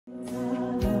Oh,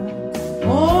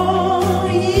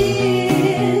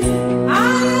 yes,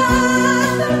 I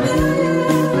am the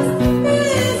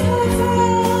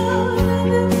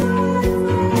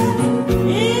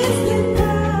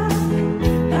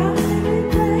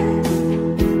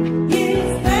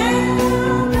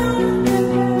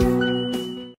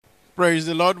Praise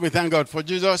the Lord. We thank God for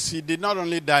Jesus. He did not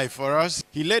only die for us,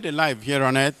 he led a life here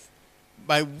on earth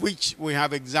by which we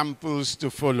have examples to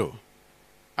follow.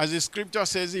 As the scripture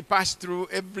says, he passed through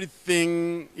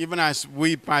everything, even as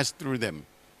we passed through them,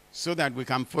 so that we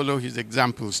can follow his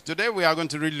examples. Today we are going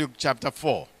to read Luke chapter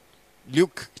 4.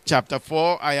 Luke chapter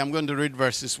 4, I am going to read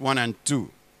verses 1 and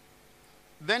 2.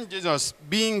 Then Jesus,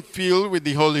 being filled with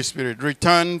the Holy Spirit,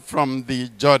 returned from the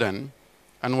Jordan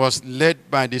and was led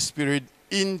by the Spirit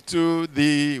into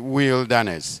the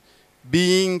wilderness,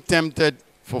 being tempted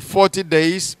for 40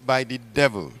 days by the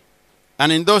devil.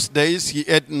 And in those days he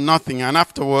ate nothing, and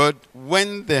afterward,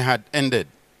 when they had ended,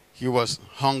 he was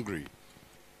hungry.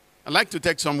 I'd like to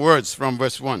take some words from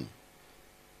verse 1.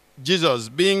 Jesus,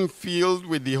 being filled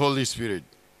with the Holy Spirit,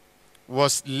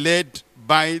 was led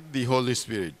by the Holy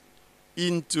Spirit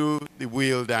into the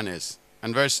wilderness.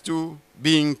 And verse 2,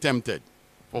 being tempted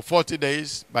for 40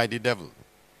 days by the devil.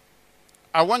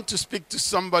 I want to speak to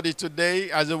somebody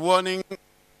today as a warning,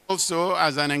 also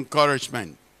as an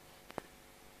encouragement.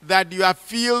 That you are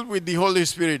filled with the Holy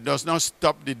Spirit does not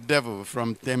stop the devil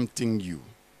from tempting you.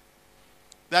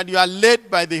 That you are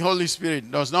led by the Holy Spirit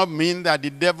does not mean that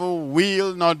the devil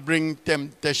will not bring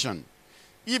temptation.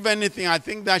 If anything, I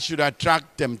think that should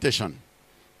attract temptation.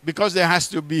 Because there has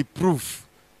to be proof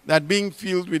that being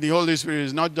filled with the Holy Spirit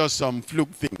is not just some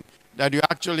fluke thing, that you're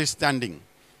actually standing.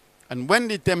 And when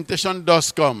the temptation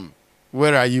does come,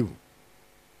 where are you?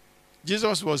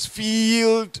 Jesus was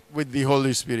filled with the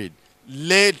Holy Spirit,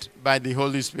 led by the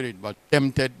Holy Spirit, but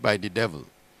tempted by the devil.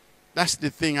 That's the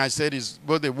thing I said is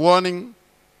both a warning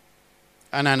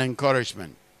and an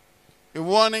encouragement. A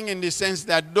warning in the sense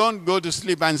that don't go to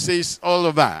sleep and say it's all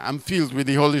over. I'm filled with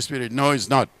the Holy Spirit. No, it's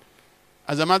not.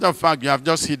 As a matter of fact, you have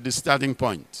just hit the starting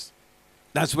point.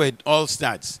 That's where it all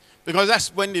starts. Because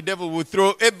that's when the devil will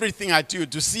throw everything at you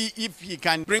to see if he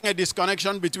can bring a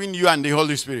disconnection between you and the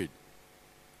Holy Spirit.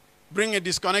 Bring a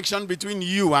disconnection between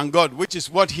you and God, which is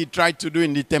what he tried to do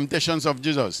in the temptations of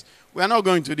Jesus. We are not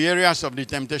going to the areas of the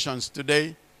temptations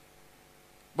today.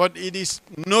 But it is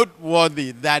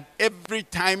noteworthy that every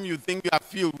time you think you are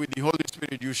filled with the Holy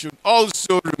Spirit, you should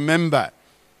also remember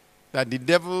that the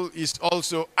devil is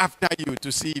also after you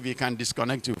to see if he can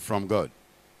disconnect you from God.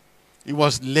 He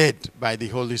was led by the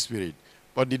Holy Spirit,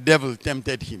 but the devil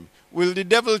tempted him. Will the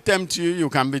devil tempt you? You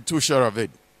can be too sure of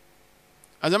it.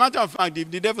 As a matter of fact, if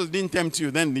the devil didn't tempt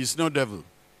you, then there's no devil.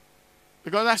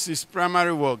 Because that's his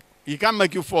primary work. He can't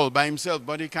make you fall by himself,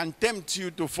 but he can tempt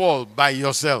you to fall by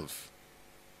yourself.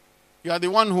 You are the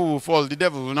one who will fall. The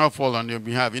devil will not fall on your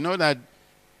behalf. You know that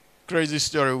crazy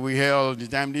story we hear all the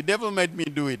time? The devil made me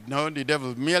do it. No, the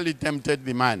devil merely tempted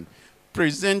the man.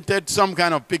 Presented some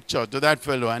kind of picture to that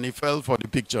fellow, and he fell for the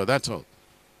picture. That's all.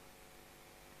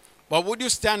 But would you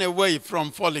stand away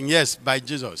from falling? Yes, by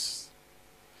Jesus.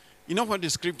 You know what the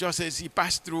scripture says? He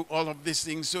passed through all of these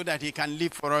things so that he can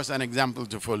leave for us an example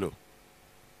to follow.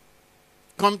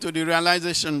 Come to the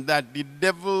realization that the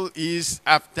devil is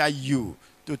after you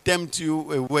to tempt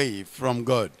you away from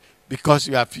God because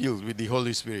you are filled with the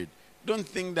Holy Spirit. Don't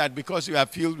think that because you are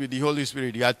filled with the Holy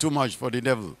Spirit, you are too much for the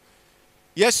devil.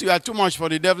 Yes, you are too much for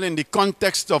the devil in the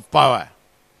context of power.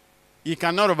 He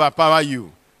cannot overpower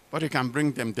you, but he can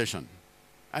bring temptation.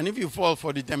 And if you fall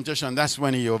for the temptation, that's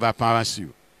when he overpowers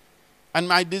you. And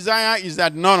my desire is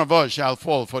that none of us shall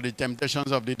fall for the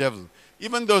temptations of the devil.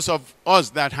 Even those of us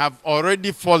that have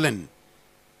already fallen.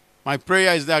 My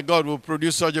prayer is that God will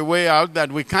produce such a way out that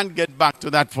we can't get back to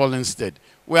that fallen state.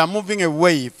 We are moving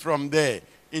away from there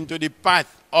into the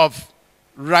path of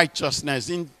righteousness,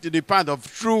 into the path of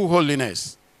true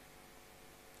holiness,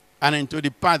 and into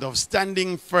the path of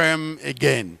standing firm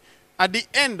again. At the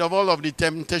end of all of the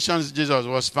temptations, Jesus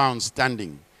was found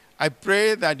standing. I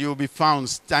pray that you will be found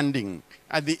standing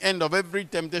at the end of every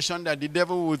temptation that the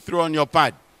devil will throw on your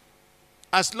path.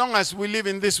 As long as we live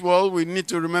in this world, we need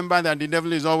to remember that the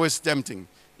devil is always tempting.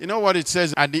 You know what it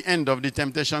says at the end of the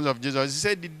temptations of Jesus? He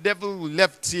said the devil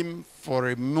left him for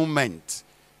a moment.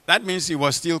 That means he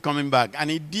was still coming back. And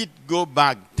he did go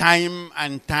back time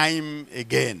and time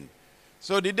again.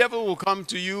 So the devil will come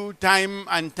to you time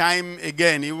and time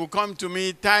again. He will come to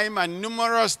me time and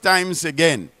numerous times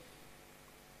again.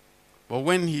 But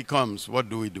when he comes, what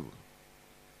do?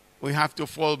 We have to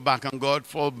fall back on God,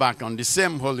 fall back on the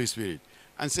same Holy Spirit,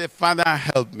 and say, Father,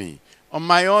 help me. On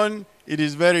my own, it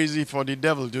is very easy for the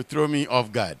devil to throw me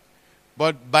off guard.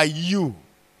 But by you,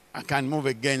 I can move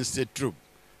against a troop.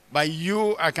 By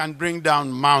you, I can bring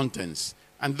down mountains.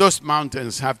 And those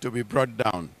mountains have to be brought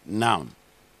down now.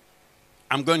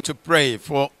 I'm going to pray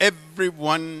for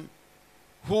everyone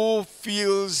who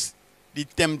feels the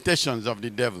temptations of the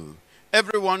devil.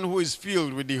 Everyone who is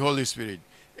filled with the Holy Spirit.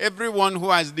 Everyone who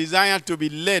has desire to be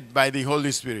led by the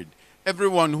Holy Spirit.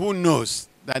 Everyone who knows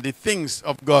that the things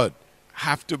of God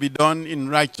have to be done in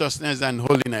righteousness and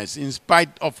holiness in spite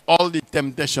of all the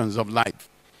temptations of life.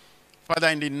 Father,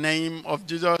 in the name of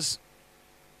Jesus,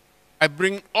 I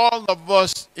bring all of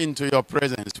us into your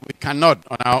presence. We cannot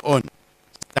on our own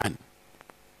stand.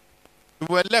 If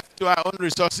we're left to our own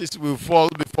resources, we'll fall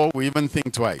before we even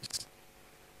think twice.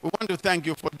 We want to thank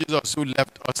you for Jesus who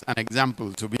left us an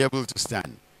example to be able to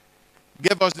stand.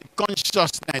 Give us the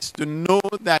consciousness to know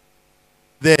that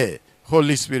there,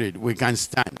 Holy Spirit, we can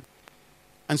stand.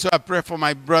 And so I pray for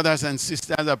my brothers and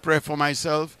sisters. I pray for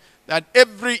myself that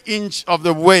every inch of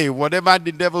the way, whatever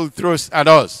the devil throws at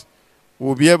us,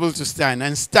 we'll be able to stand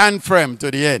and stand firm to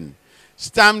the end.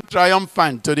 Stand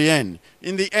triumphant to the end.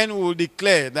 In the end, we will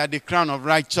declare that the crown of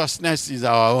righteousness is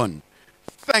our own.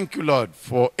 Thank you, Lord,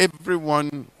 for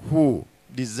everyone who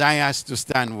desires to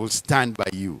stand will stand by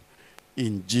you.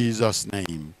 In Jesus'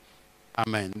 name,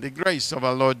 amen. The grace of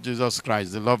our Lord Jesus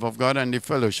Christ, the love of God, and the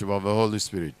fellowship of the Holy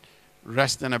Spirit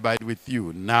rest and abide with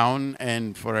you now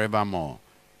and forevermore.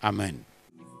 Amen.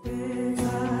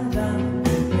 Better than